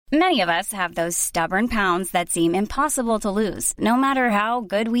Many of us have those stubborn pounds that seem impossible to lose, no matter how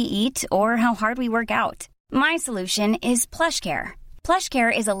good we eat or how hard we work out. My solution is PlushCare.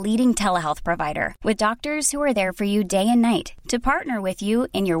 PlushCare is a leading telehealth provider with doctors who are there for you day and night to partner with you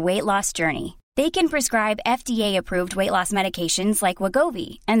in your weight loss journey. They can prescribe FDA-approved weight loss medications like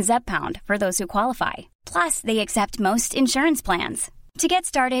Wegovy and Zepbound for those who qualify. Plus, they accept most insurance plans. To get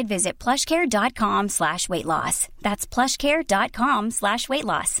started, visit plushcare.com/weightloss. That's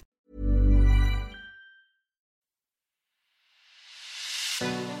plushcare.com/weightloss.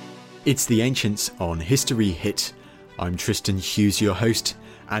 It's The Ancients on History Hit. I'm Tristan Hughes, your host,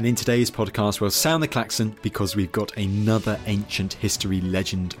 and in today's podcast we'll sound the klaxon because we've got another ancient history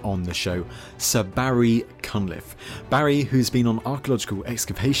legend on the show, Sir Barry Cunliffe. Barry, who's been on archaeological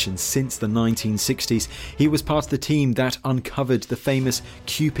excavations since the 1960s, he was part of the team that uncovered the famous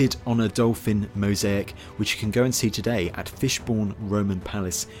Cupid on a Dolphin mosaic, which you can go and see today at Fishbourne Roman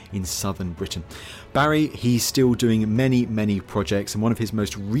Palace in southern Britain. Barry, he's still doing many projects, and one of his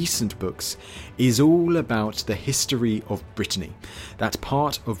most recent books is all about the history of Brittany, that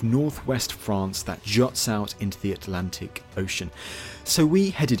part of northwest France that juts out into the Atlantic Ocean. So we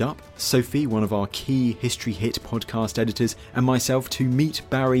headed up, Sophie, one of our key History Hit podcast editors, and myself to meet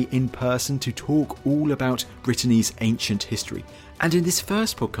Barry in person to talk all about Brittany's ancient history. And in this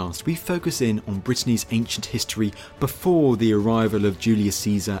first podcast, we focus in on Brittany's ancient history before the arrival of Julius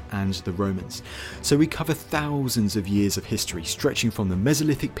Caesar and the Romans. So we cover thousands of years of history, stretching from the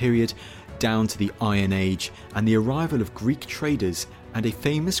Mesolithic period down to the Iron Age and the arrival of Greek traders and a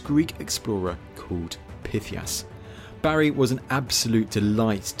famous Greek explorer called Pythias. Barry was an absolute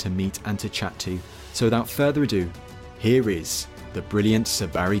delight to meet and to chat to. So without further ado, here is the brilliant Sir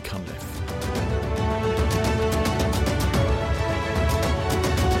Barry Cunliffe.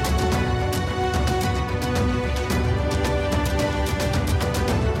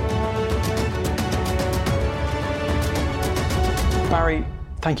 Barry,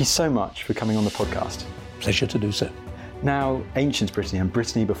 thank you so much for coming on the podcast. Pleasure to do so. Now, ancient Brittany, and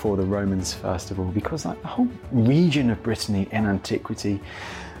Brittany before the Romans first of all, because like the whole region of Brittany in antiquity,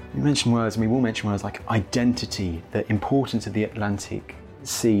 we mention words, and we will mention words like identity, the importance of the Atlantic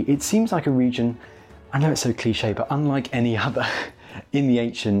Sea. It seems like a region, I know it's so cliche, but unlike any other in the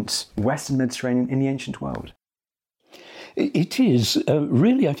ancient Western Mediterranean, in the ancient world. It is.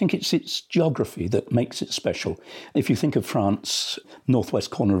 Really, I think it's its geography that makes it special. If you think of France,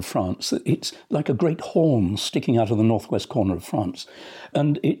 northwest corner of France, it's like a great horn sticking out of the northwest corner of France.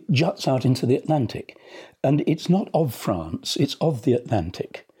 And it juts out into the Atlantic. And it's not of France, it's of the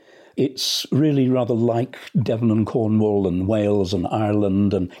Atlantic. It's really rather like Devon and Cornwall and Wales and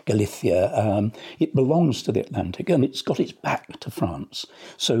Ireland and Galicia. It belongs to the Atlantic and it's got its back to France.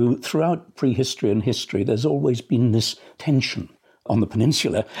 So throughout prehistory and history, there's always been this tension on the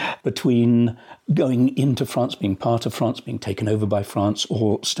peninsula between going into France, being part of France, being taken over by France,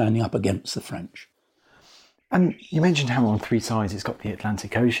 or standing up against the French. And you mentioned how on three sides it's got the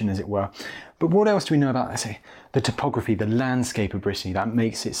Atlantic Ocean, as it were. But what else do we know about, let's say, the topography, the landscape of Brittany that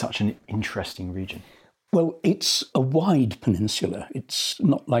makes it such an interesting region? Well, it's a wide peninsula. It's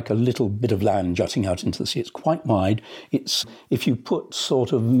not like a little bit of land jutting out into the sea. It's quite wide. It's, if you put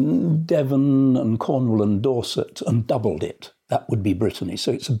sort of Devon and Cornwall and Dorset and doubled it, that would be Brittany.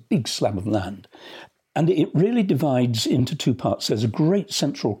 So it's a big slab of land. And it really divides into two parts. There's a great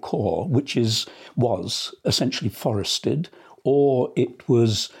central core, which was essentially forested, or it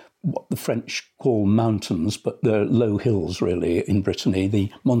was what the French call mountains, but they're low hills, really, in Brittany, the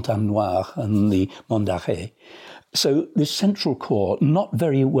Montagne Noire and the Mont d'Arrée. So this central core, not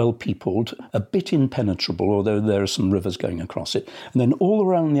very well peopled, a bit impenetrable, although there are some rivers going across it. And then all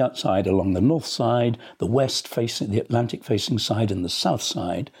around the outside, along the north side, the west facing, the Atlantic facing side, and the south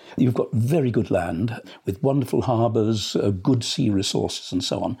side, you've got very good land with wonderful harbours, good sea resources, and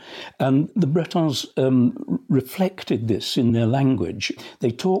so on. And the Bretons reflected this in their language.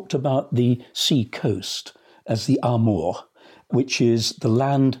 They talked about the sea coast as the Amur, which is the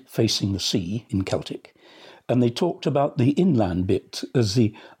land facing the sea in Celtic. And they talked about the inland bit as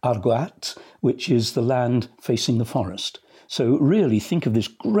the Argoat, which is the land facing the forest. So really think of this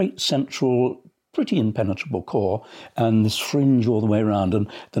great central, pretty impenetrable core and this fringe all the way around.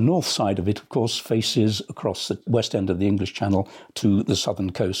 And the north side of it, of course, faces across the west end of the English Channel to the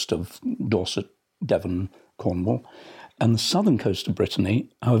southern coast of Dorset, Devon, Cornwall. And the southern coast of Brittany,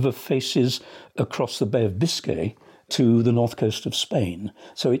 however, faces across the Bay of Biscay to the north coast of Spain.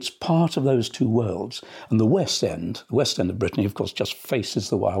 So it's part of those two worlds. And the west end of Brittany, of course, just faces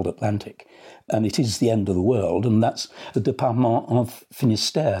the wild Atlantic. And it is the end of the world, and that's the Département of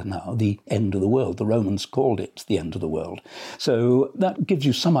Finistère now, the end of the world. The Romans called it the end of the world. So that gives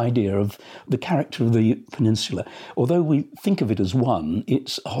you some idea of the character of the peninsula. Although we think of it as one,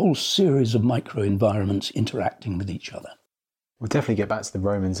 it's a whole series of micro-environments interacting with each other. We'll definitely get back to the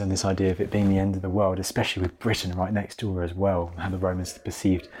Romans and this idea of it being the end of the world, especially with Britain right next door as well, how the Romans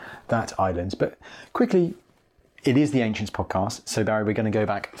perceived that island. But quickly, it is the Ancients podcast, so Barry, we're going to go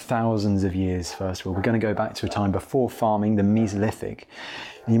back thousands of years first of all. We're going to go back to a time before farming, the Mesolithic.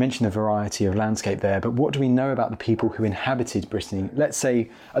 And you mentioned the variety of landscape there, but what do we know about the people who inhabited Brittany, let's say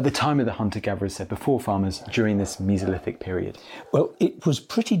at the time of the hunter-gatherers, so before farmers, during this Mesolithic period? Well, it was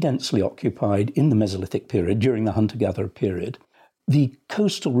pretty densely occupied in the Mesolithic period, during the hunter-gatherer period. The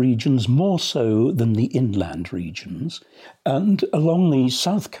coastal regions more so than the inland regions. And along the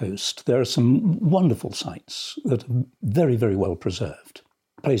south coast, there are some wonderful sites that are very, very well preserved.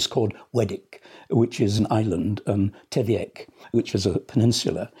 A place called Weddick, which is an island, and Teviec, which is a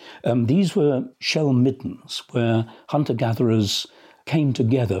peninsula. These were shell middens where hunter-gatherers came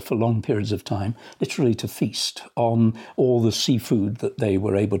together for long periods of time, literally to feast on all the seafood that they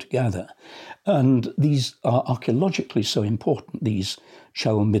were able to gather. And these are archaeologically so important, these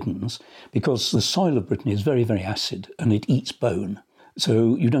shell middens, because the soil of Brittany is very, very acid and it eats bone.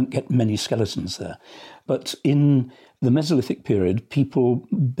 So you don't get many skeletons there. But in the Mesolithic period, people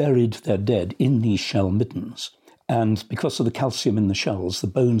buried their dead in these shell middens. And because of the calcium in the shells, the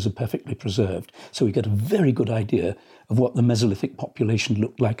bones are perfectly preserved. So we get a very good idea of what the Mesolithic population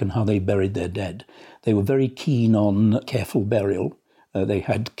looked like and how they buried their dead. They were very keen on careful burial. They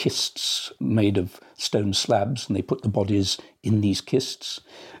had kists made of stone slabs, and they put the bodies in these kists.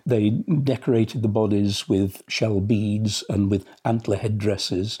 They decorated the bodies with shell beads and with antler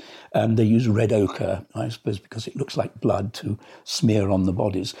headdresses, and they used red ochre, I suppose, because it looks like blood, to smear on the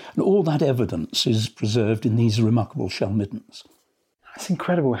bodies. And all that evidence is preserved in these remarkable shell middens. It's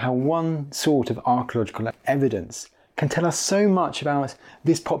incredible how one sort of archaeological evidence can tell us so much about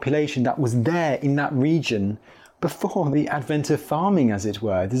this population that was there in that region before the advent of farming, as it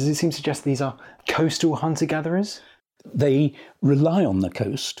were. Does it seem to suggest these are coastal hunter-gatherers? They rely on the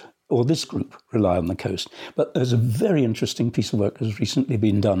coast, or this group rely on the coast. But there's a very interesting piece of work that has recently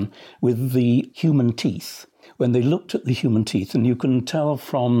been done with the human teeth. When they looked at the human teeth, and you can tell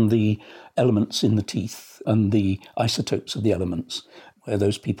from the elements in the teeth and the isotopes of the elements where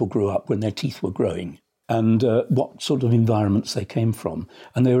those people grew up when their teeth were growing, and what sort of environments they came from.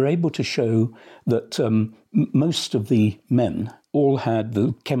 And they were able to show that most of the men all had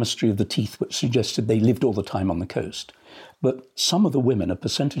the chemistry of the teeth, which suggested they lived all the time on the coast. But some of the women, a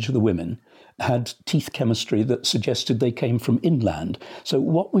percentage of the women, had teeth chemistry that suggested they came from inland. So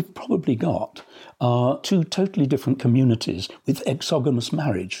what we've probably got are two totally different communities with exogamous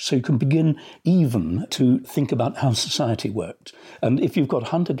marriage. So you can begin even to think about how society worked. And if you've got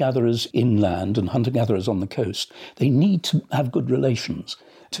hunter-gatherers inland and hunter-gatherers on the coast, they need to have good relations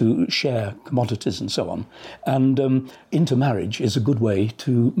to share commodities and so on. And intermarriage is a good way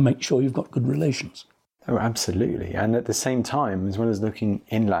to make sure you've got good relations. Oh, absolutely. And at the same time, as well as looking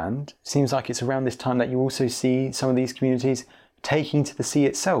inland, it seems like it's around this time that you also see some of these communities taking to the sea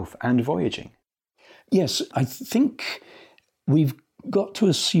itself and voyaging. Yes, I think we've got to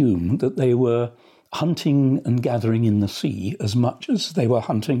assume that they were hunting and gathering in the sea as much as they were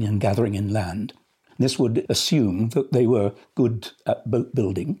hunting and gathering inland. This would assume that they were good at boat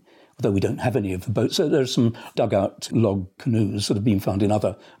building, although we don't have any of the boats. So there are some dugout log canoes that have been found in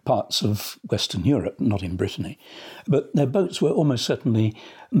other parts of Western Europe, not in Brittany. But their boats were almost certainly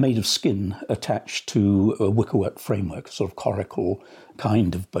made of skin attached to a wickerwork framework, a sort of coracle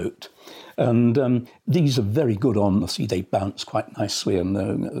kind of boat. And these are very good on the sea. They bounce quite nicely and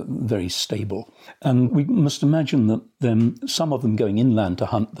they're very stable. And we must imagine that some of them going inland to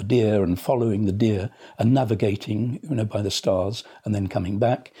hunt the deer and following the deer and navigating, by the stars and then coming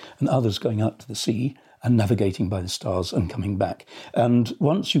back, and others going out to the sea and navigating by the stars and coming back. And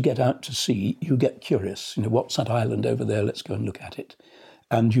once you get out to sea, you get curious. What's that island over there? Let's go and look at it.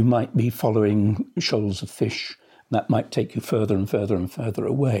 And you might be following shoals of fish. That might take you further and further and further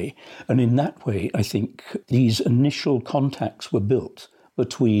away. And in that way, I think these initial contacts were built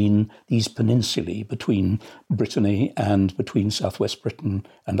between these peninsulae, between Brittany and between southwest Britain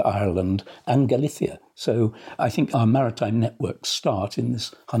and Ireland and Galicia. So I think our maritime networks start in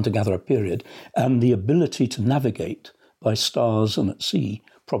this hunter-gatherer period, and the ability to navigate by stars and at sea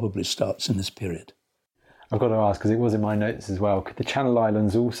probably starts in this period. I've got to ask, because it was in my notes as well, could the Channel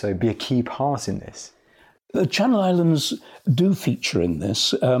Islands also be a key part in this? The Channel Islands do feature in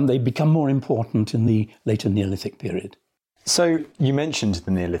this. They become more important in the later Neolithic period. So you mentioned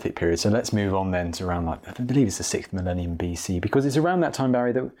the Neolithic period, so let's move on then to around, I believe it's the 6th millennium BC, because it's around that time,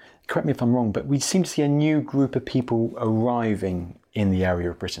 Barry, that, correct me if I'm wrong, but we seem to see a new group of people arriving in the area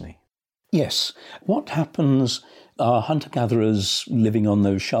of Brittany. Yes. What happens, our hunter-gatherers living on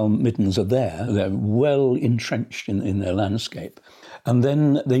those Shalm middens are there. They're well entrenched in their landscape. And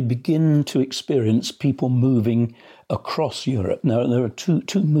then they begin to experience people moving across Europe. Now, there are two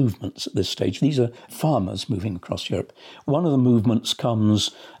movements at this stage. These are farmers moving across Europe. One of the movements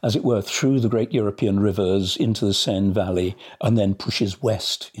comes, as it were, through the great European rivers into the Seine Valley and then pushes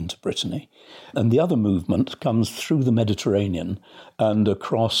west into Brittany. And the other movement comes through the Mediterranean and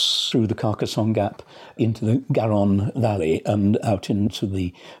across through the Carcassonne Gap into the Garonne Valley and out into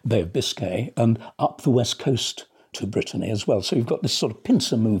the Bay of Biscay and up the west coast to Brittany as well. So you've got this sort of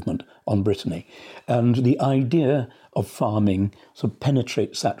pincer movement on Brittany. And the idea of farming sort of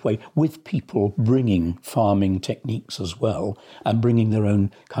penetrates that way, with people bringing farming techniques as well and bringing their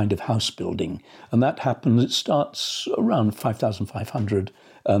own kind of house building. And that happens, it starts around 5,500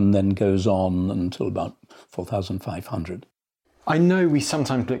 and then goes on until about 4,500. I know we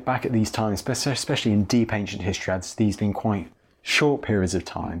sometimes look back at these times, especially in deep ancient history, as these being quite short periods of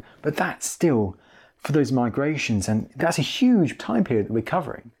time, but that's still for those migrations, and that's a huge time period that we're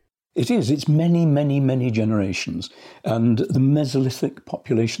covering. It is. It's many, many, many generations. And the Mesolithic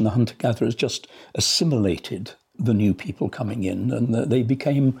population, the hunter-gatherers, just assimilated the new people coming in, and they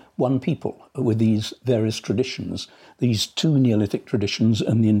became one people with these various traditions, these two Neolithic traditions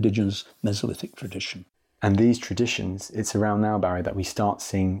and the indigenous Mesolithic tradition. And these traditions, it's around now, Barry, that we start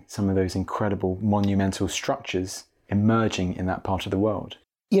seeing some of those incredible monumental structures emerging in that part of the world.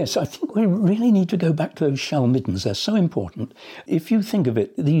 Yes, I think we really need to go back to those Shalm middens. They're so important. If you think of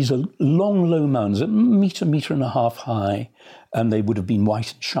it, these are long, low mounds, a metre and a half high, and they would have been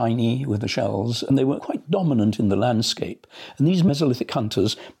white and shiny with the shells, and they were quite dominant in the landscape. And these Mesolithic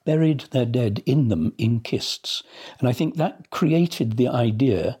hunters buried their dead in them in kists. And I think that created the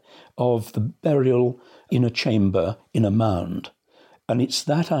idea of the burial in a chamber in a mound. And it's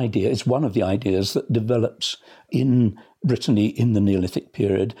that idea, it's one of the ideas that develops in Brittany in the Neolithic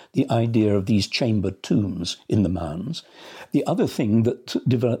period, the idea of these chamber tombs in the mounds. The other thing that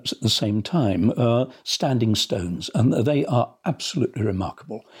develops at the same time are standing stones, and they are absolutely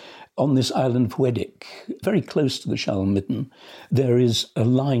remarkable. On this island of Weddick, very close to the Shalm midden, there is a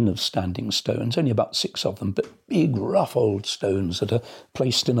line of standing stones, only about 6 of them, but big, rough old stones that are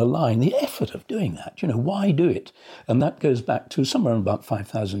placed in a line. The effort of doing that, why do it? And that goes back to somewhere about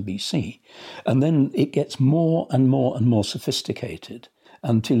 5000 BC. And then it gets more and more and more sophisticated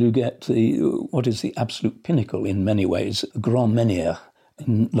until you get what is the absolute pinnacle in many ways, the Grand Menhir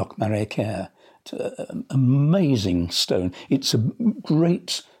in Loch Maracare. It's an amazing stone. It's a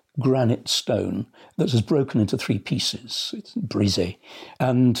great granite stone that is broken into 3 pieces. It's brisé.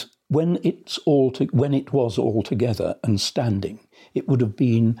 And when it was all together and standing, it would have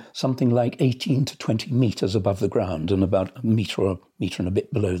been something like 18 to 20 metres above the ground and about a metre or a metre and a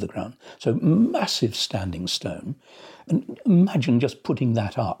bit below the ground. So massive standing stone. And imagine just putting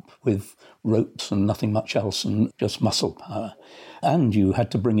that up with ropes and nothing much else and just muscle power. And you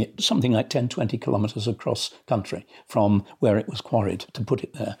had to bring it something like 10, 20 kilometres across country from where it was quarried to put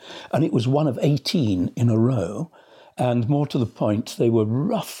it there. And it was one of 18 in a row. And more to the point, they were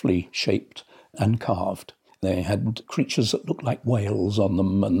roughly shaped and carved. They had creatures that looked like whales on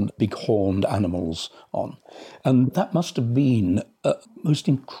them and big horned animals on. And that must have been a most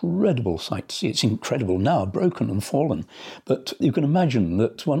incredible sight to see. It's incredible now, broken and fallen. But you can imagine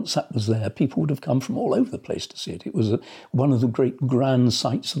that once that was there, people would have come from all over the place to see it. It was one of the great grand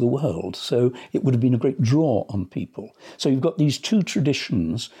sights of the world. So it would have been a great draw on people. So you've got these 2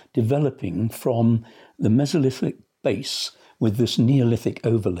 traditions developing from the Mesolithic base with this Neolithic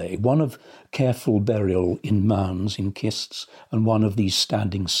overlay, one of careful burial in mounds, in kists, and one of these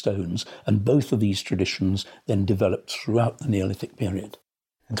standing stones. And both of these traditions then developed throughout the Neolithic period.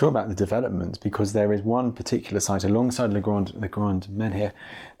 And talk about the developments, because there is one particular site alongside the Grand Menhir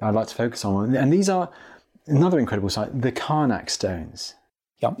that I'd like to focus on. And these are another incredible site, the Karnak stones.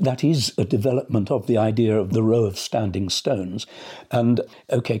 Yeah, that is a development of the idea of the row of standing stones. And,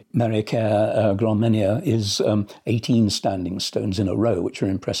 Maracare, Grand Menhir is 18 standing stones in a row, which are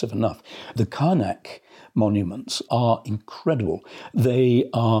impressive enough. The Karnak monuments are incredible. They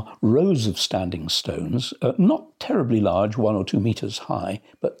are rows of standing stones, not terribly large, 1 or 2 metres high,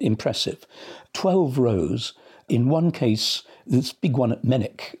 but impressive. 12 rows In one case, this big one at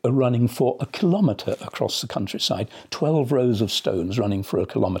Mennick are running for a kilometre across the countryside, 12 rows of stones running for a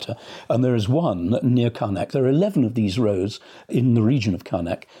kilometre. And there is one near Karnak. There are 11 of these rows in the region of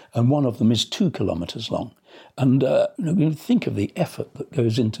Karnak, and one of them is 2 kilometres long. And you think of the effort that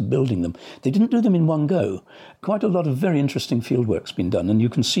goes into building them. They didn't do them in one go. Quite a lot of very interesting fieldwork's been done, and you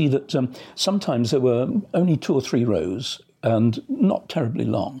can see that sometimes there were only 2 or 3 rows and not terribly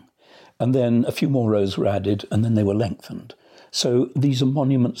long. And then a few more rows were added, and then they were lengthened. So these are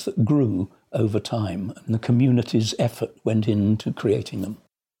monuments that grew over time, and the community's effort went into creating them.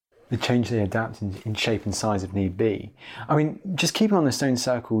 The change they adapt in shape and size if need be. I mean, just keeping on the stone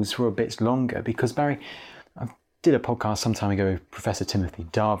circles for a bit longer, because Barry, I did a podcast some time ago with Professor Timothy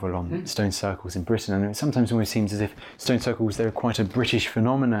Darvell on stone circles in Britain, and it sometimes always seems as if stone circles, they're quite a British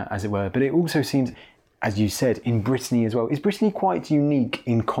phenomena, as it were, but it also seems, as you said, in Brittany as well. Is Brittany quite unique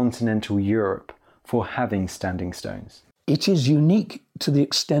in continental Europe for having standing stones? It is unique to the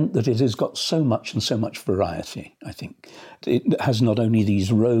extent that it has got so much and so much variety, I think. It has not only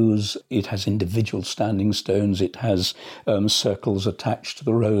these rows, it has individual standing stones, it has circles attached to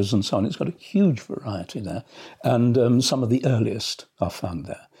the rows and so on. It's got a huge variety there. And some of the earliest are found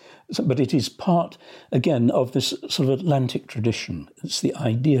there. But it is part, again, of this sort of Atlantic tradition. It's the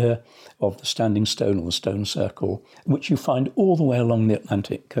idea of the standing stone or the stone circle, which you find all the way along the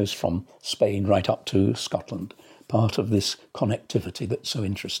Atlantic coast from Spain right up to Scotland. Part of this connectivity that's so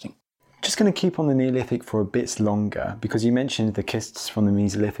interesting. Just going to keep on the Neolithic for a bit longer, because you mentioned the kists from the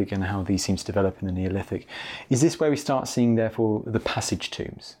Mesolithic and how these seem to develop in the Neolithic. Is this where we start seeing, therefore, the passage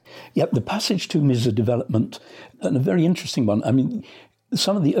tombs? Yep, the passage tomb is a development, and a very interesting one. I mean,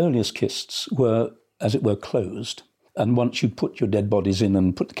 some of the earliest kists were, as it were, closed. And once you put your dead bodies in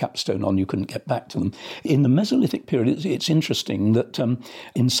and put the capstone on, you couldn't get back to them. In the Mesolithic period, it's interesting that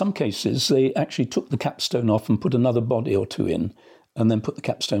in some cases they actually took the capstone off and put another body or two in, and then put the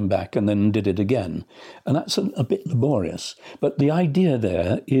capstone back and then did it again. And that's a bit laborious. But the idea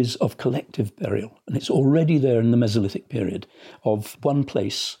there is of collective burial, and it's already there in the Mesolithic period, of one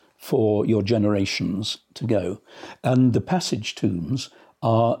place for your generations to go. And the passage tombs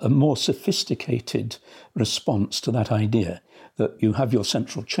are a more sophisticated response to that idea, that you have your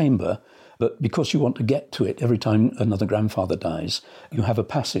central chamber, but because you want to get to it every time another grandfather dies, you have a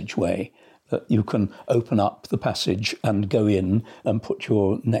passageway that you can open up the passage and go in and put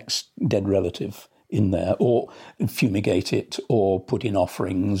your next dead relative in there, or fumigate it, or put in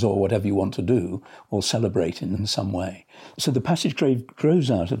offerings, or whatever you want to do, or celebrate in some way. So the passage grave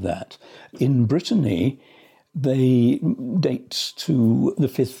grows out of that. In Brittany, they date to the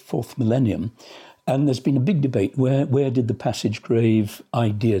 5th, 4th millennium, and there's been a big debate, where did the passage grave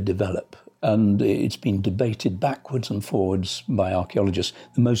idea develop? And it's been debated backwards and forwards by archaeologists.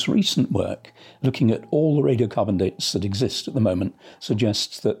 The most recent work, looking at all the radiocarbon dates that exist at the moment,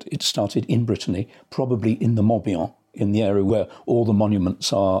 suggests that it started in Brittany, probably in the Morbihan, in the area where all the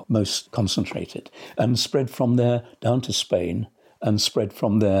monuments are most concentrated, and spread from there down to Spain, and spread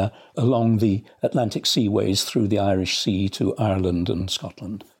from there along the Atlantic seaways through the Irish Sea to Ireland and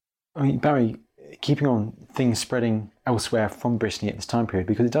Scotland. I mean, Barry, keeping on things spreading elsewhere from Brittany at this time period,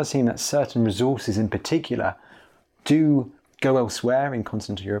 because it does seem that certain resources in particular do go elsewhere in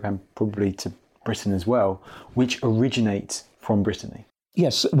continental Europe and probably to Britain as well, which originate from Brittany.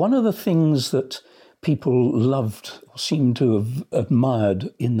 Yes, one of the things that people loved or seemed to have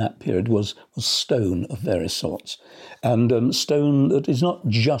admired in that period was stone of various sorts. And stone that is not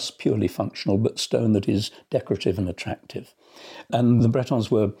just purely functional, but stone that is decorative and attractive. And the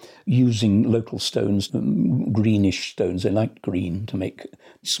Bretons were using local stones, greenish stones. They liked green to make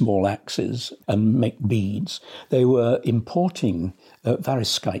small axes and make beads. They were importing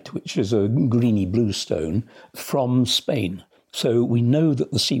variscite, which is a greeny blue stone, from Spain. So we know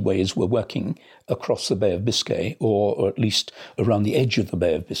that the seaways were working across the Bay of Biscay, or at least around the edge of the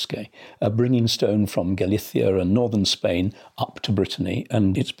Bay of Biscay, bringing stone from Galicia and northern Spain up to Brittany,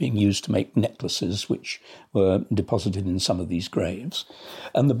 and it's being used to make necklaces which were deposited in some of these graves.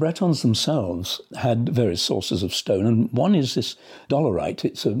 And the Bretons themselves had various sources of stone, and one is this dolerite.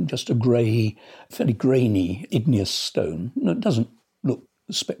 It's just a grey, fairly grainy, igneous stone. It doesn't look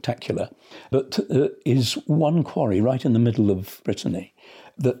spectacular, but is one quarry right in the middle of Brittany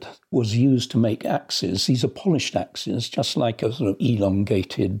that was used to make axes. These are polished axes, just like a sort of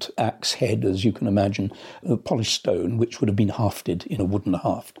elongated axe head, as you can imagine, a polished stone, which would have been hafted in a wooden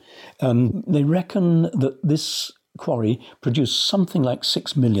haft. And they reckon that this quarry produced something like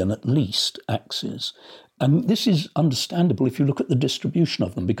 6 million, at least, axes. And this is understandable if you look at the distribution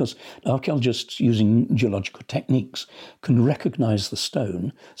of them, because archaeologists using geological techniques can recognise the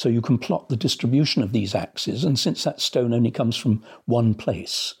stone, so you can plot the distribution of these axes. And since that stone only comes from one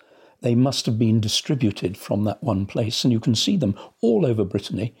place, they must have been distributed from that one place. And you can see them all over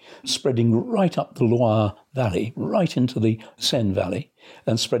Brittany, spreading right up the Loire Valley, right into the Seine Valley,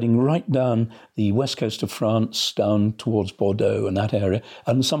 and spreading right down the west coast of France, down towards Bordeaux and that area,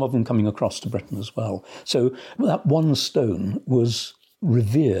 and some of them coming across to Britain as well. So that one stone was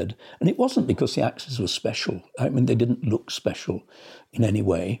revered. And it wasn't because the axes were special. I mean, they didn't look special in any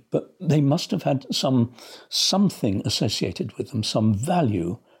way, but they must have had something associated with them, some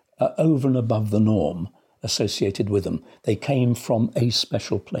value over and above the norm associated with them. They came from a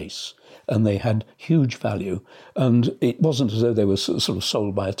special place and they had huge value. And it wasn't as though they were sort of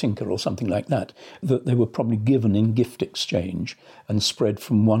sold by a tinker or something like that, that they were probably given in gift exchange and spread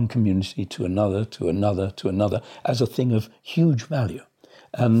from one community to another, to another, to another, as a thing of huge value.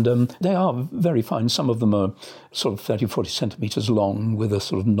 And they are very fine. Some of them are sort of 30, 40 centimetres long with a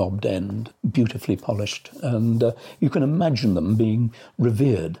sort of knobbed end, beautifully polished. And you can imagine them being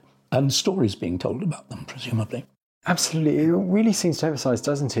revered and stories being told about them, presumably. Absolutely. It really seems to emphasise,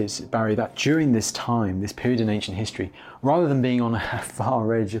 doesn't it, Barry, that during this time, this period in ancient history, rather than being on a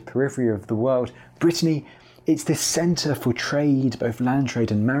far edge, a periphery of the world, Brittany, it's this centre for trade, both land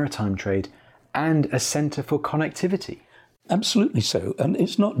trade and maritime trade, and a centre for connectivity. Absolutely so. And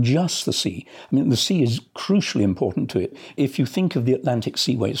it's not just the sea. I mean, the sea is crucially important to it. If you think of the Atlantic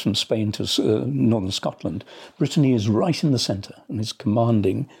seaways from Spain to northern Scotland, Brittany is right in the centre and is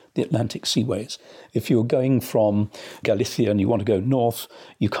commanding the Atlantic seaways. If you're going from Galicia and you want to go north,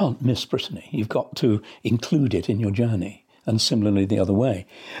 you can't miss Brittany. You've got to include it in your journey. And similarly the other way.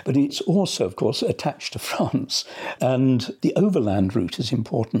 But it's also, of course, attached to France. And the overland route is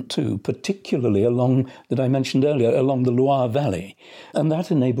important too, particularly along, that I mentioned earlier, along the Loire Valley. And that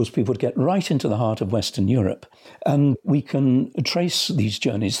enables people to get right into the heart of Western Europe. And we can trace these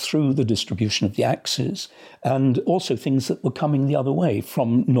journeys through the distribution of the axes and also things that were coming the other way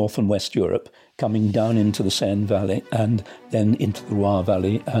from North and West Europe, coming down into the Seine Valley and then into the Loire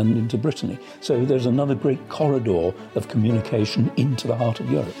Valley and into Brittany. So there's another great corridor of communication into the heart of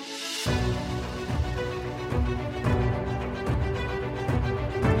Europe.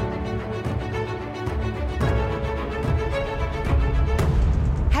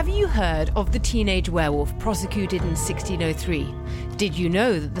 Have you heard of the teenage werewolf prosecuted in 1603? Did you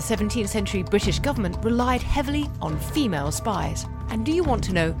know that the 17th century British government relied heavily on female spies? And do you want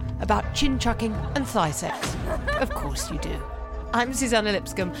to know about chin-chucking and thigh sex? Of course you do. I'm Susanna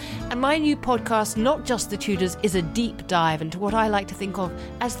Lipscomb, and my new podcast, Not Just the Tudors, is a deep dive into what I like to think of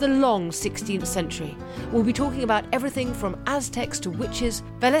as the long 16th century. We'll be talking about everything from Aztecs to witches,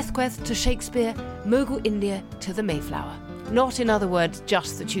 Velázquez to Shakespeare, Mughal India to the Mayflower. Not, in other words,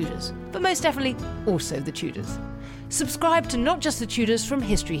 just the Tudors, but most definitely also the Tudors. Subscribe to Not Just the Tudors from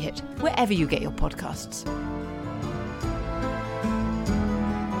History Hit, wherever you get your podcasts.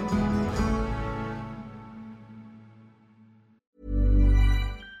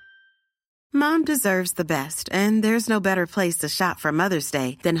 Mom deserves the best, and there's no better place to shop for Mother's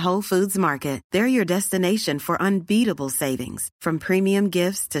Day than Whole Foods Market. They're your destination for unbeatable savings, from premium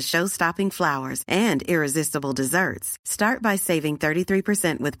gifts to show-stopping flowers and irresistible desserts. Start by saving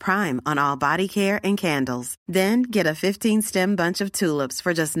 33% with Prime on all body care and candles. Then get a 15-stem bunch of tulips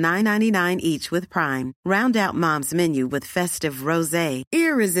for just $9.99 each with Prime. Round out Mom's menu with festive rosé,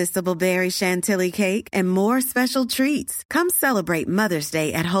 irresistible berry chantilly cake, and more special treats. Come celebrate Mother's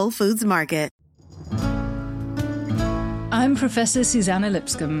Day at Whole Foods Market. I'm Professor Susanna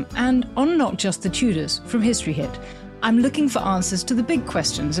Lipscomb, and on Not Just the Tudors from History Hit, I'm looking for answers to the big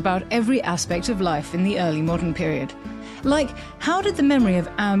questions about every aspect of life in the early modern period. Like, how did the memory of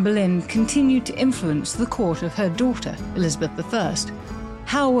Anne Boleyn continue to influence the court of her daughter, Elizabeth I?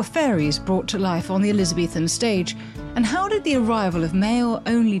 How were fairies brought to life on the Elizabethan stage? And how did the arrival of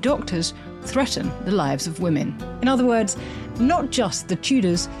male-only doctors threaten the lives of women? In other words, not just the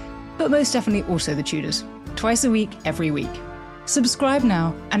Tudors, but most definitely also the Tudors. Twice a week, every week. Subscribe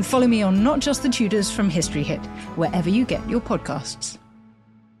now and follow me on Not Just the Tudors from History Hit, wherever you get your podcasts.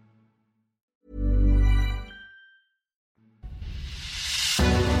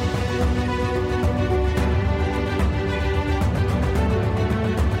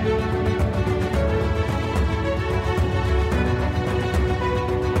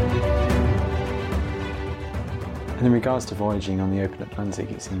 And in regards to voyaging on the open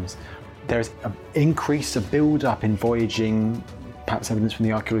Atlantic, it seems there's an increase, a build-up in voyaging, perhaps evidence from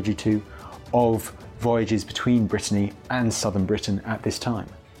the archaeology too, of voyages between Brittany and southern Britain at this time.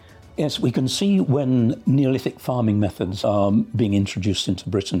 Yes, we can see when Neolithic farming methods are being introduced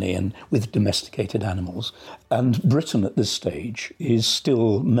into Brittany and with domesticated animals. And Britain at this stage is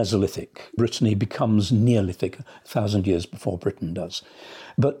still Mesolithic. Brittany becomes Neolithic 1,000 years before Britain does.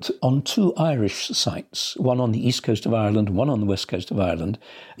 But on two Irish sites, one on the east coast of Ireland, one on the west coast of Ireland,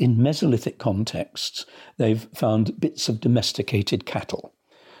 in Mesolithic contexts, they've found bits of domesticated cattle.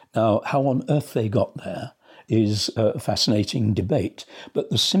 Now, how on earth they got there is a fascinating debate, but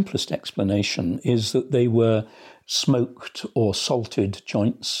the simplest explanation is that they were smoked or salted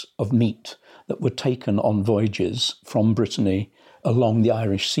joints of meat that were taken on voyages from Brittany along the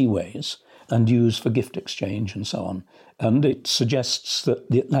Irish seaways and used for gift exchange and so on. And it suggests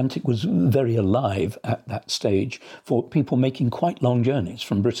that the Atlantic was very alive at that stage for people making quite long journeys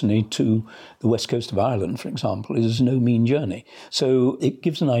from Brittany to the west coast of Ireland, for example, is no mean journey. So it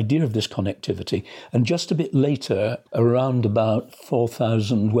gives an idea of this connectivity. And just a bit later, around about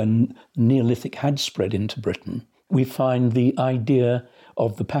 4000, when Neolithic had spread into Britain, we find the idea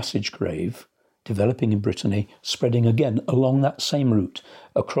of the passage grave developing in Brittany, spreading again along that same route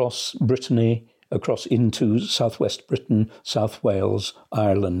across Brittany, across into southwest Britain, South Wales,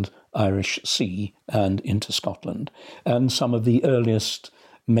 Ireland, Irish Sea, and into Scotland. And some of the earliest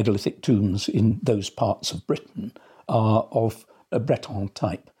megalithic tombs in those parts of Britain are of a Breton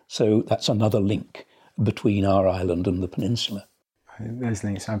type. So that's another link between our island and the peninsula. Those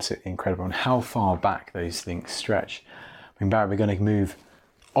links are absolutely incredible, and how far back those links stretch. I mean, Barry, we're going to move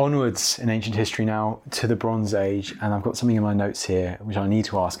onwards in ancient history now to the Bronze Age, and I've got something in my notes here which I need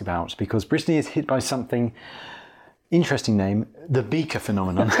to ask about, because Brittany is hit by something, interesting name, the beaker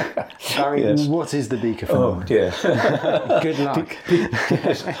phenomenon. Barry, yes. What is the beaker phenomenon? Oh dear. Good luck.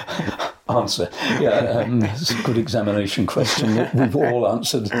 Yes. Answer. Yeah, it's a good examination question that we've all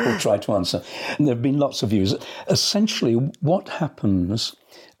answered or tried to answer. And there have been lots of views. Essentially, what happens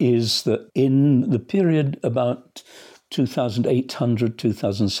is that in the period about 2800,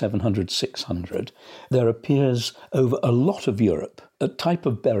 2700, 600, there appears over a lot of Europe a type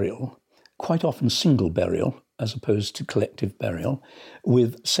of burial, quite often single burial, as opposed to collective burial,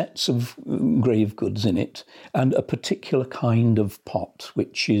 with sets of grave goods in it and a particular kind of pot,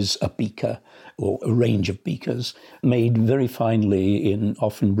 which is a beaker or a range of beakers made very finely in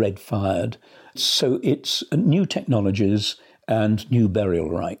often red-fired. So it's new technologies and new burial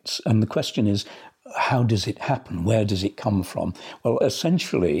rites. And the question is, how does it happen? Where does it come from? Well,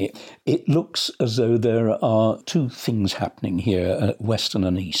 essentially, it looks as though there are two things happening here, West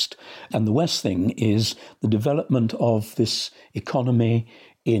and East. And the West thing is the development of this economy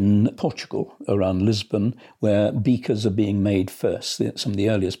in Portugal, around Lisbon, where beakers are being made first. Some of the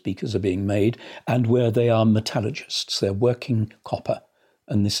earliest beakers are being made, and where they are metallurgists. They're working copper.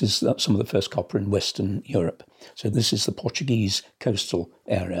 And this is some of the first copper in Western Europe. So this is the Portuguese coastal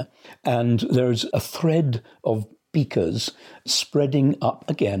area. And there's a thread of beakers spreading up,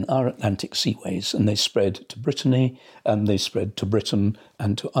 again, our Atlantic seaways. And they spread to Brittany, and they spread to Britain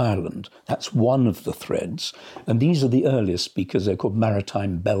and to Ireland. That's one of the threads. And these are the earliest beakers. They're called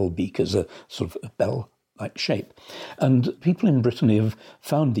maritime bell beakers, a sort of a bell-like shape. And people in Brittany have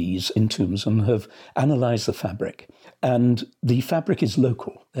found these in tombs and have analysed the fabric. And the fabric is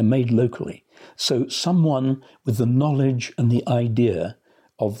local. They're made locally. So someone with the knowledge and the idea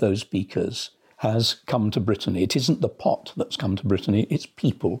of those beakers has come to Brittany. It isn't the pot that's come to Brittany, it's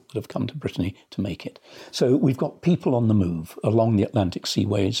people that have come to Brittany to make it. So we've got people on the move along the Atlantic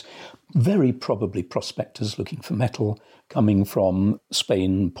seaways, very probably prospectors looking for metal coming from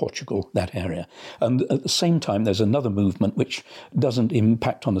Spain, Portugal, that area. And at the same time, there's another movement which doesn't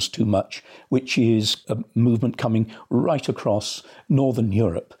impact on us too much, which is a movement coming right across Northern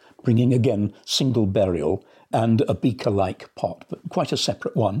Europe, bringing, again, single burial and a beaker-like pot, but quite a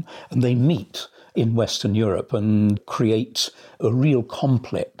separate one. And they meet in Western Europe and create a real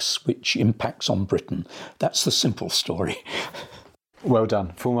complex which impacts on Britain. That's the simple story. Well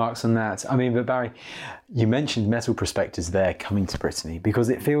done. Full marks on that. I mean, but Barry, you mentioned metal prospectors there coming to Brittany, because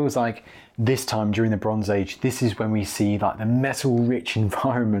it feels like this time during the Bronze Age, this is when we see like the metal-rich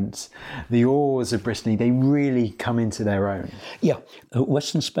environments, the ores of Brittany, they really come into their own. Yeah.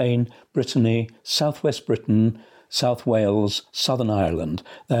 Western Spain, Brittany, southwest Britain, South Wales, Southern Ireland,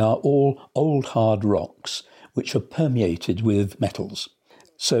 they are all old hard rocks which are permeated with metals.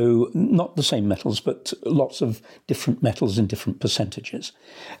 So not the same metals, but lots of different metals in different percentages.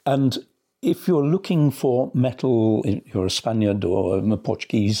 And if you're looking for metal, you're a Spaniard or a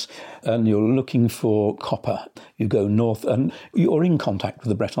Portuguese, and you're looking for copper, you go north, and you're in contact with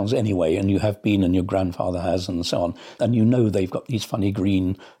the Bretons anyway, and you have been, and your grandfather has, and so on. And you know they've got these funny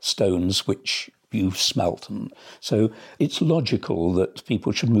green stones which you smelt. And so it's logical that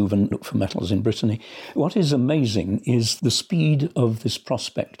people should move and look for metals in Brittany. What is amazing is the speed of this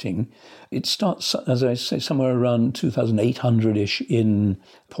prospecting. It starts, as I say, somewhere around 2800-ish in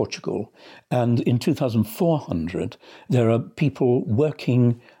Portugal. And in 2400, there are people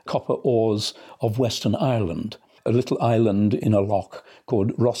working copper ores of Western Ireland, a little island in a loch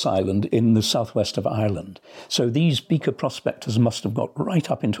called Ross Island in the southwest of Ireland. So these beaker prospectors must have got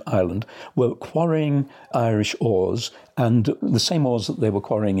right up into Ireland, were quarrying Irish ores, and the same ores that they were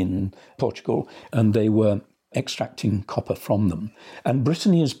quarrying in Portugal, and they were extracting copper from them. And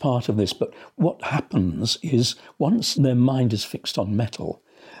Brittany is part of this, but what happens is once their mind is fixed on metal,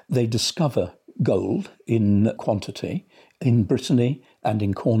 they discover gold in quantity in Brittany and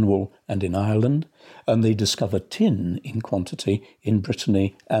in Cornwall and in Ireland, and they discover tin in quantity in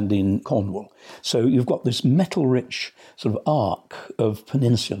Brittany and in Cornwall. So you've got this metal-rich sort of arc of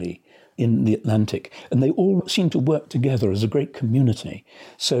peninsulae in the Atlantic, and they all seem to work together as a great community,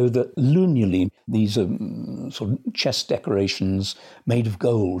 so that linearly these are sort of chest decorations made of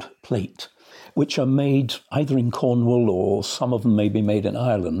gold plate, which are made either in Cornwall or some of them may be made in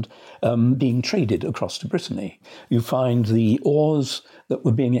Ireland, being traded across to Brittany. You find the ores that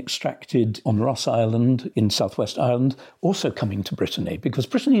were being extracted on Ross Island in southwest Ireland also coming to Brittany, because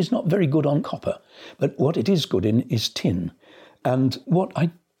Brittany is not very good on copper, but what it is good in is tin. And what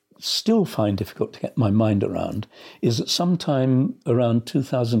I still find difficult to get my mind around is that sometime around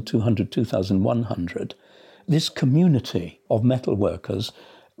 2200, 2100, this community of metal workers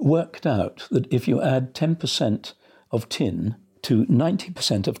worked out that if you add 10% of tin to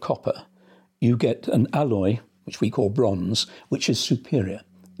 90% of copper, you get an alloy, which we call bronze, which is superior.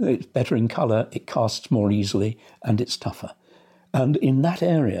 It's better in colour, it casts more easily, and it's tougher. And in that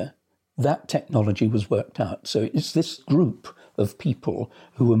area, that technology was worked out. So it's this group of people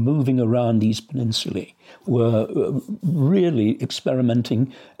who were moving around these peninsulae, were really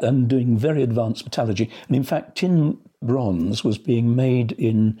experimenting and doing very advanced metallurgy. And in fact, tin bronze was being made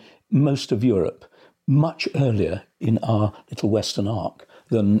in most of Europe much earlier in our little Western arc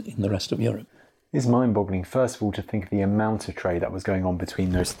than in the rest of Europe. It's mind-boggling, first of all, to think of the amount of trade that was going on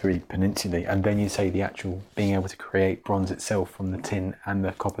between those three peninsulae, and then you say the actual being able to create bronze itself from the tin and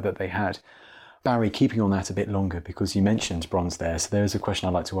the copper that they had. Barry, keeping on that a bit longer, because you mentioned bronze there, so there is a question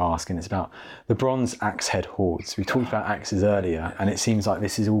I'd like to ask, and it's about the bronze axe head hoards. We talked about axes earlier, and it seems like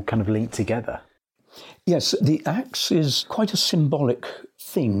this is all kind of linked together. Yes, the axe is quite a symbolic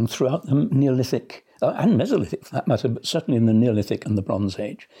thing throughout the Neolithic and Mesolithic for that matter, but certainly in the Neolithic and the Bronze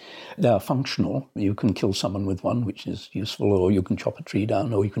Age. They are functional. You can kill someone with one, which is useful, or you can chop a tree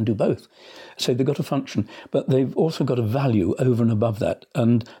down, or you can do both. So they've got a function, but they've also got a value over and above that.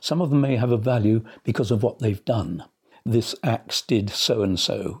 And some of them may have a value because of what they've done. This axe did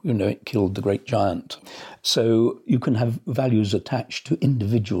so-and-so, it killed the great giant. So you can have values attached to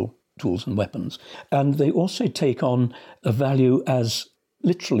individual tools and weapons. And they also take on a value as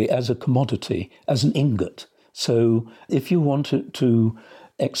literally as a commodity, as an ingot. So if you wanted to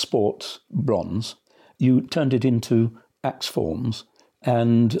export bronze, you turned it into axe forms,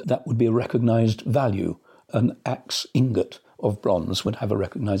 and that would be a recognised value. An axe ingot of bronze would have a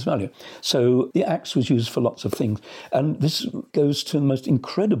recognised value. So the axe was used for lots of things. And this goes to the most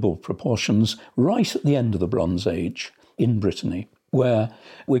incredible proportions right at the end of the Bronze Age in Brittany, where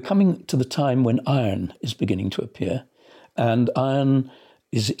we're coming to the time when iron is beginning to appear, and iron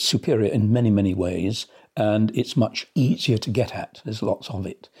is superior in many, many ways, and it's much easier to get at. There's lots of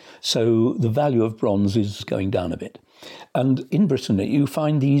it. So the value of bronze is going down a bit. And in Brittany, you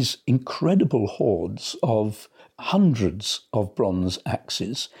find these incredible hoards of hundreds of bronze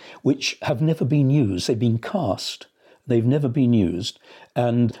axes, which have never been used. They've been cast. They've never been used,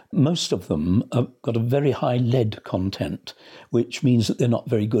 and most of them have got a very high lead content, which means that they're not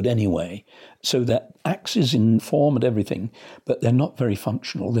very good anyway. So they're axes in form and everything, but they're not very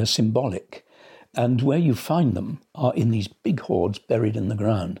functional, they're symbolic. And where you find them are in these big hoards buried in the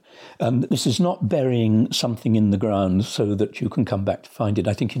ground. And this is not burying something in the ground so that you can come back to find it.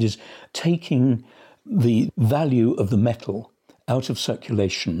 I think it is taking the value of the metal out of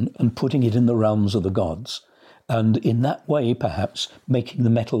circulation and putting it in the realms of the gods. And in that way, perhaps, making the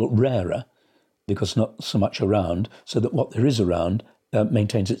metal rarer, because not so much around, so that what there is around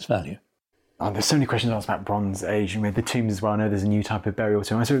maintains its value. Oh, there's so many questions asked about Bronze Age. The tombs as well. I know there's a new type of burial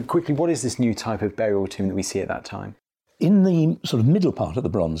tomb. So quickly, what is this new type of burial tomb that we see at that time? In the sort of middle part of the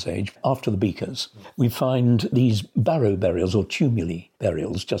Bronze Age, after the beakers, we find these barrow burials or tumuli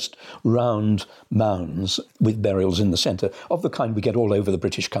burials, just round mounds with burials in the centre, of the kind we get all over the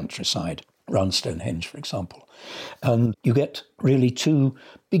British countryside, round Stonehenge, for example. And you get really two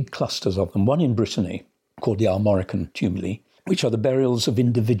big clusters of them, one in Brittany called the Armorican tumuli, which are the burials of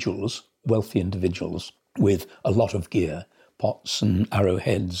individuals, wealthy individuals, with a lot of gear, pots and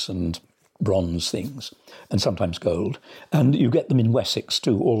arrowheads and bronze things, and sometimes gold. And you get them in Wessex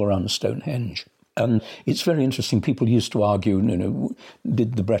too, all around Stonehenge. And it's very interesting. People used to argue,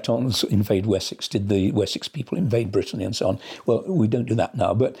 did the Bretons invade Wessex? Did the Wessex people invade Brittany and so on? Well, we don't do that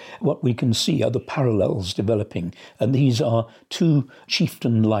now. But what we can see are the parallels developing. And these are two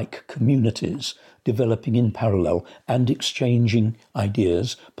chieftain-like communities developing in parallel and exchanging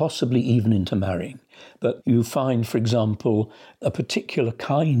ideas, possibly even intermarrying. But you find, for example, a particular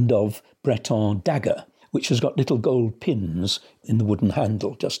kind of Breton dagger, which has got little gold pins in the wooden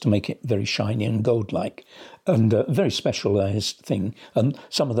handle just to make it very shiny and gold-like, and a very specialised thing. And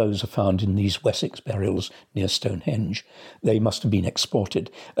some of those are found in these Wessex burials near Stonehenge. They must have been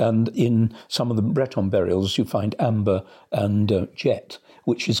exported. And in some of the Breton burials, you find amber and jet,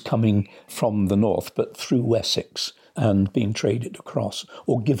 which is coming from the north, but through Wessex and being traded across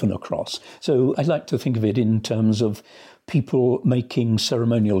or given across. So I like to think of it in terms of people making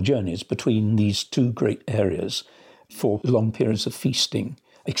ceremonial journeys between these two great areas for long periods of feasting,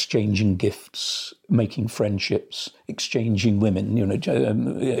 exchanging gifts, making friendships, exchanging women,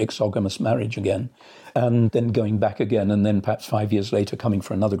 exogamous marriage again, and then going back again, and then perhaps 5 years later coming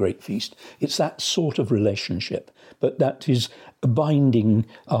for another great feast. It's that sort of relationship, but that is binding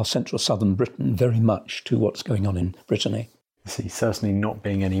our central southern Britain very much to what's going on in Brittany. See, certainly not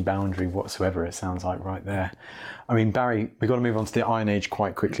being any boundary whatsoever, it sounds like right there. I mean, Barry, we've got to move on to the Iron Age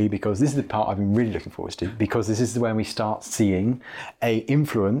quite quickly, because this is the part I've been really looking forward to, because this is when we start seeing a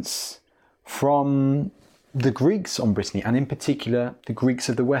influence from the Greeks on Brittany, and in particular, the Greeks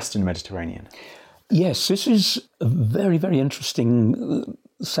of the Western Mediterranean. Yes, this is a very, very interesting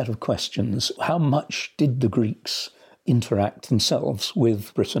set of questions. How much did the Greeks interact themselves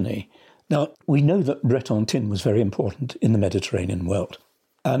with Brittany? Now, we know that Breton tin was very important in the Mediterranean world.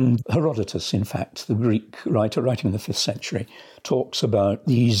 And Herodotus, in fact, the Greek writer writing in the 5th century, talks about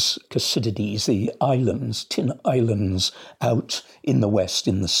these Cassidides, the islands, tin islands out in the west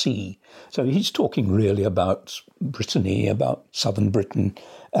in the sea. So he's talking really about Brittany, about southern Britain,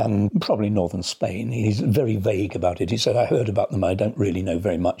 and probably northern Spain. He's very vague about it. He said, I heard about them. I don't really know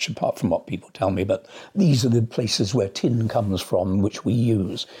very much apart from what people tell me, but these are the places where tin comes from, which we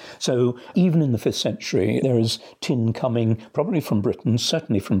use. So even in the 5th century, there is tin coming probably from Britain,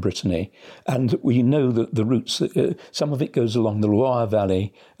 certainly from Brittany. And we know that the routes, some of it goes along the Loire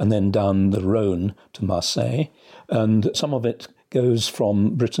Valley and then down the Rhône to Marseille, and some of it goes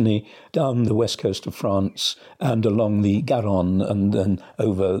from Brittany down the west coast of France and along the Garonne and then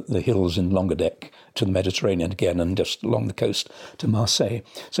over the hills in Languedoc to the Mediterranean again and just along the coast to Marseille.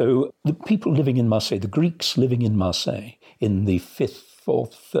 So the people living in Marseille, the Greeks living in Marseille in the 5th,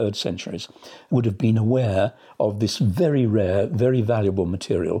 4th, 3rd centuries would have been aware of this very rare, very valuable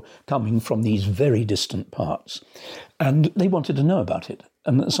material coming from these very distant parts. And they wanted to know about it.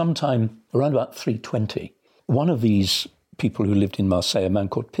 And sometime around about 320, one of these people who lived in Marseille, a man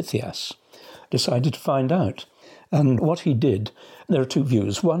called Pythias, decided to find out. And what he did, there are two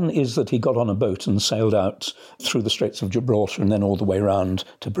views. One is that he got on a boat and sailed out through the Straits of Gibraltar and then all the way round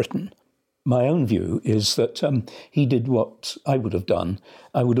to Britain. My own view is that he did what I would have done.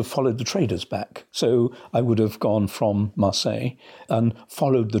 I would have followed the traders back. So I would have gone from Marseille and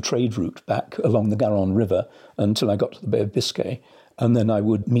followed the trade route back along the Garonne River until I got to the Bay of Biscay. And then I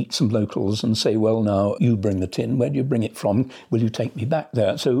would meet some locals and say, well, now, you bring the tin. Where do you bring it from? Will you take me back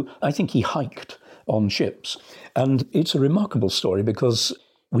there? So I think he hiked on ships. And it's a remarkable story because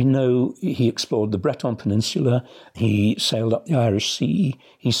we know he explored the Breton Peninsula, he sailed up the Irish Sea,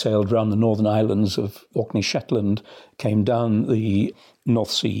 he sailed around the northern islands of Orkney, Shetland, came down the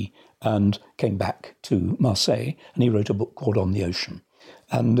North Sea and came back to Marseille. And he wrote a book called On the Ocean.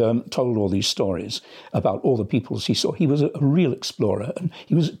 And told all these stories about all the peoples he saw. He was a real explorer, and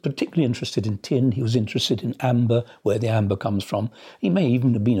he was particularly interested in tin. He was interested in amber, where the amber comes from. He may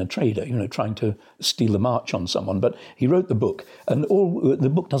even have been a trader, trying to steal a march on someone. But he wrote the book, and the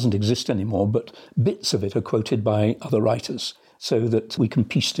book doesn't exist anymore, but bits of it are quoted by other writers, so that we can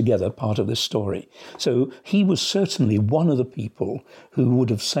piece together part of this story. So he was certainly one of the people who would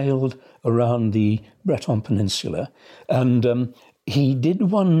have sailed around the Breton Peninsula, and he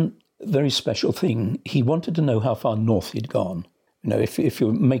did one very special thing. He wanted to know how far north he'd gone. If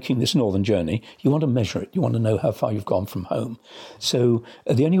you're making this northern journey, you want to measure it. You want to know how far you've gone from home. So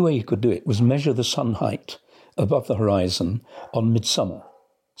the only way he could do it was measure the sun height above the horizon on midsummer.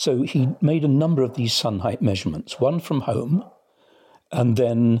 So he made a number of these sun height measurements, one from home And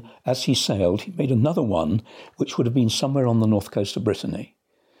then, as he sailed, he made another one, which would have been somewhere on the north coast of Brittany.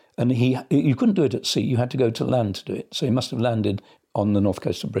 And you couldn't do it at sea, you had to go to land to do it. So he must have landed on the north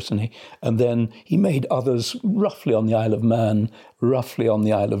coast of Brittany. And then he made others roughly on the Isle of Man, roughly on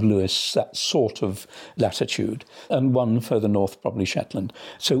the Isle of Lewis, that sort of latitude. And one further north, probably Shetland.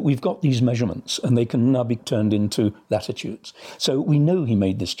 So we've got these measurements, and they can now be turned into latitudes. So we know he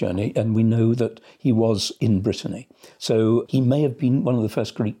made this journey, and we know that he was in Brittany. So he may have been one of the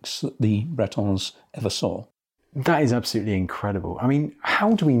first Greeks that the Bretons ever saw. That is absolutely incredible. I mean,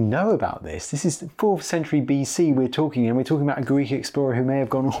 how do we know about this? This is the 4th century BC we're talking about a Greek explorer who may have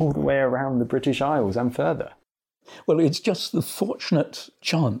gone all the way around the British Isles and further. Well, it's just the fortunate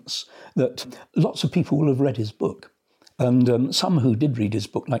chance that lots of people will have read his book. And some who did read his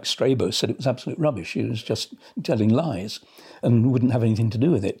book, like Strabo, said it was absolute rubbish. He was just telling lies and wouldn't have anything to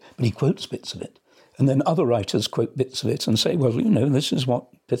do with it. But he quotes bits of it. And then other writers quote bits of it and say, well, this is what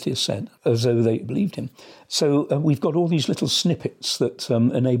Pythias said, as though they believed him. So we've got all these little snippets that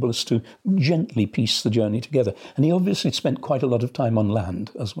enable us to gently piece the journey together. And he obviously spent quite a lot of time on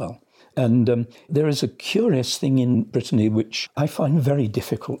land as well. And there is a curious thing in Brittany which I find very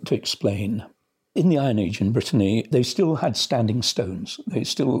difficult to explain. In the Iron Age in Brittany, they still had standing stones. They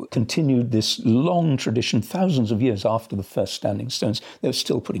still continued this long tradition, thousands of years after the first standing stones. They were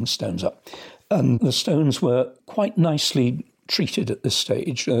still putting stones up. And the stones were quite nicely treated at this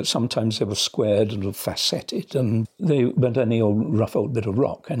stage. Sometimes they were squared and faceted, and they weren't any old rough old bit of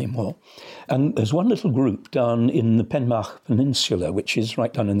rock anymore. And there's one little group down in the Penmarch Peninsula, which is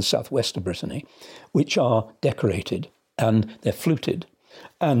right down in the southwest of Brittany, which are decorated, and they're fluted.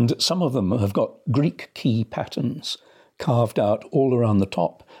 And some of them have got Greek key patterns carved out all around the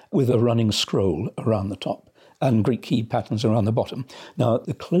top with a running scroll around the top and Greek key patterns around the bottom. Now,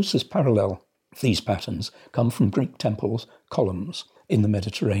 the closest parallel to these patterns come from Greek temples, columns in the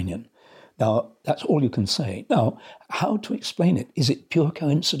Mediterranean. Now, that's all you can say. Now, how to explain it? Is it pure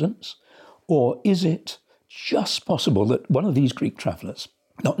coincidence? Or is it just possible that one of these Greek travellers,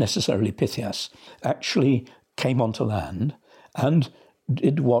 not necessarily Pythias, actually came onto land and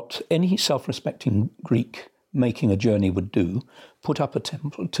did what any self-respecting Greek making a journey would do, put up a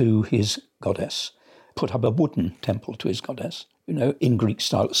temple to his goddess, put up a wooden temple to his goddess, in Greek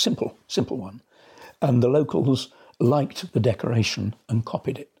style, a simple one. And the locals liked the decoration and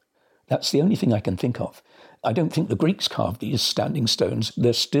copied it. That's the only thing I can think of. I don't think the Greeks carved these standing stones.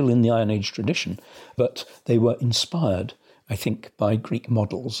 They're still in the Iron Age tradition, but they were inspired, I think, by Greek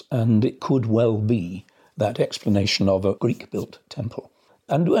models, and it could well be that explanation of a Greek-built temple.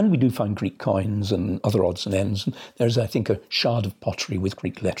 And we do find Greek coins and other odds and ends. And there's, I think, a shard of pottery with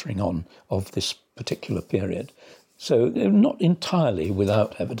Greek lettering on of this particular period. So they're not entirely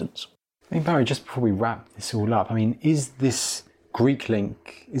without evidence. I mean, Barry, just before we wrap this all up, is this Greek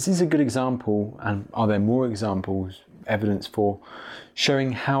link, is this a good example, and are there more examples, evidence for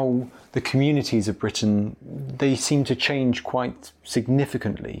showing how the communities of Britain, they seem to change quite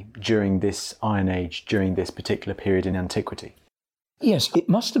significantly during this Iron Age, during this particular period in antiquity? Yes, it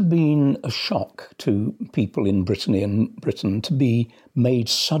must have been a shock to people in Brittany and Britain to be made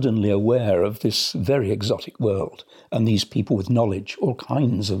suddenly aware of this very exotic world and these people with knowledge, all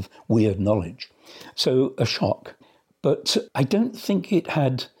kinds of weird knowledge. So a shock. But I don't think it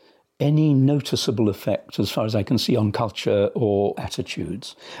had any noticeable effect, as far as I can see, on culture or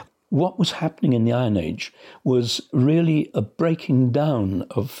attitudes. What was happening in the Iron Age was really a breaking down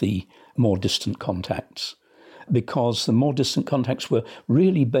of the more distant contacts, because the more distant contacts were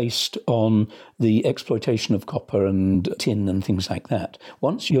really based on the exploitation of copper and tin and things like that.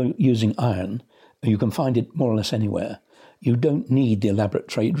 Once you're using iron, you can find it more or less anywhere. You don't need the elaborate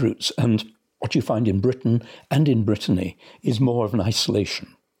trade routes. And what you find in Britain and in Brittany is more of an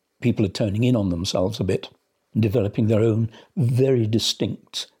isolation. People are turning in on themselves a bit, developing their own very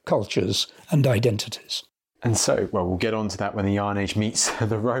distinct cultures and identities. And so, we'll get on to that when the Iron Age meets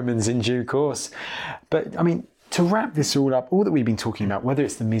the Romans in due course. But, to wrap this all up, all that we've been talking about, whether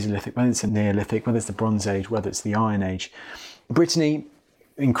it's the Mesolithic, whether it's the Neolithic, whether it's the Bronze Age, whether it's the Iron Age, Brittany,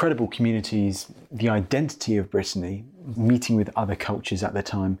 incredible communities, the identity of Brittany, meeting with other cultures at the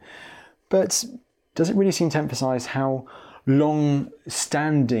time. But does it really seem to emphasise how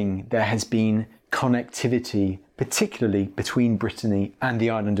long-standing there has been connectivity, particularly between Brittany and the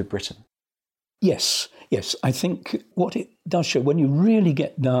island of Britain? Yes. I think what it does show, when you really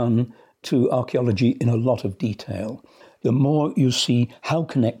get down to archaeology in a lot of detail, the more you see how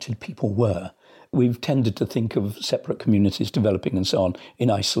connected people were. we've tended to think of separate communities developing and so on in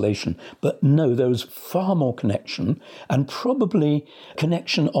isolation. But no, there was far more connection, and probably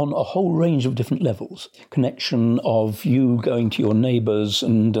connection on a whole range of different levels. Connection of you going to your neighbours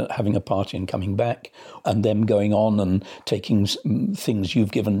and having a party and coming back, and them going on and taking things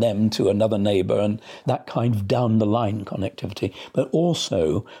you've given them to another neighbour, and that kind of down-the-line connectivity, but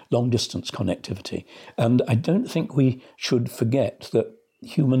also long-distance connectivity. And I don't think we should forget that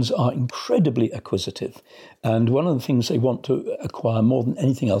humans are incredibly acquisitive, and one of the things they want to acquire more than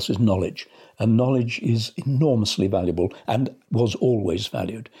anything else is knowledge, and knowledge is enormously valuable and was always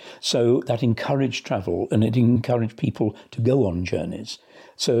valued. So that encouraged travel, and it encouraged people to go on journeys.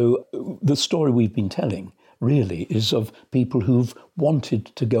 So the story we've been telling really is of people who've wanted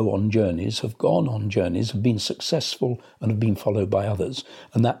to go on journeys, have gone on journeys, have been successful and have been followed by others.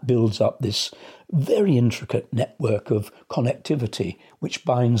 And that builds up this very intricate network of connectivity which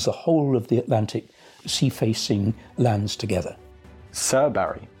binds the whole of the Atlantic sea-facing lands together. Sir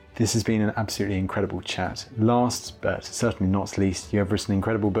Barry, this has been an absolutely incredible chat. Last but certainly not least, you have written an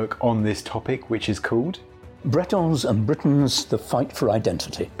incredible book on this topic, which is called Bretons and Britons, The Fight for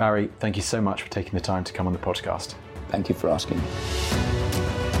Identity. Barry, thank you so much for taking the time to come on the podcast. Thank you for asking.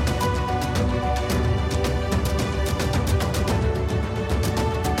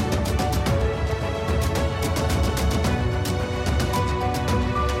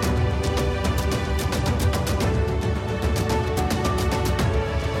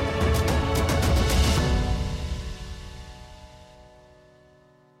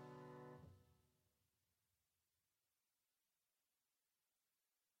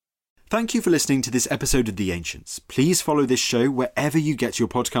 Thank you for listening to this episode of The Ancients. Please follow this show wherever you get your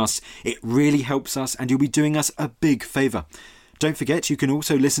podcasts. It really helps us and you'll be doing us a big favour. Don't forget you can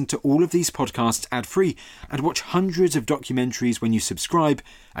also listen to all of these podcasts ad-free and watch hundreds of documentaries when you subscribe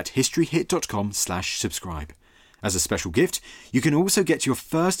at historyhit.com/subscribe. As a special gift, you can also get your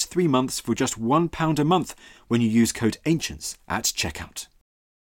first 3 months for just £1 a month when you use code ANCIENTS at checkout.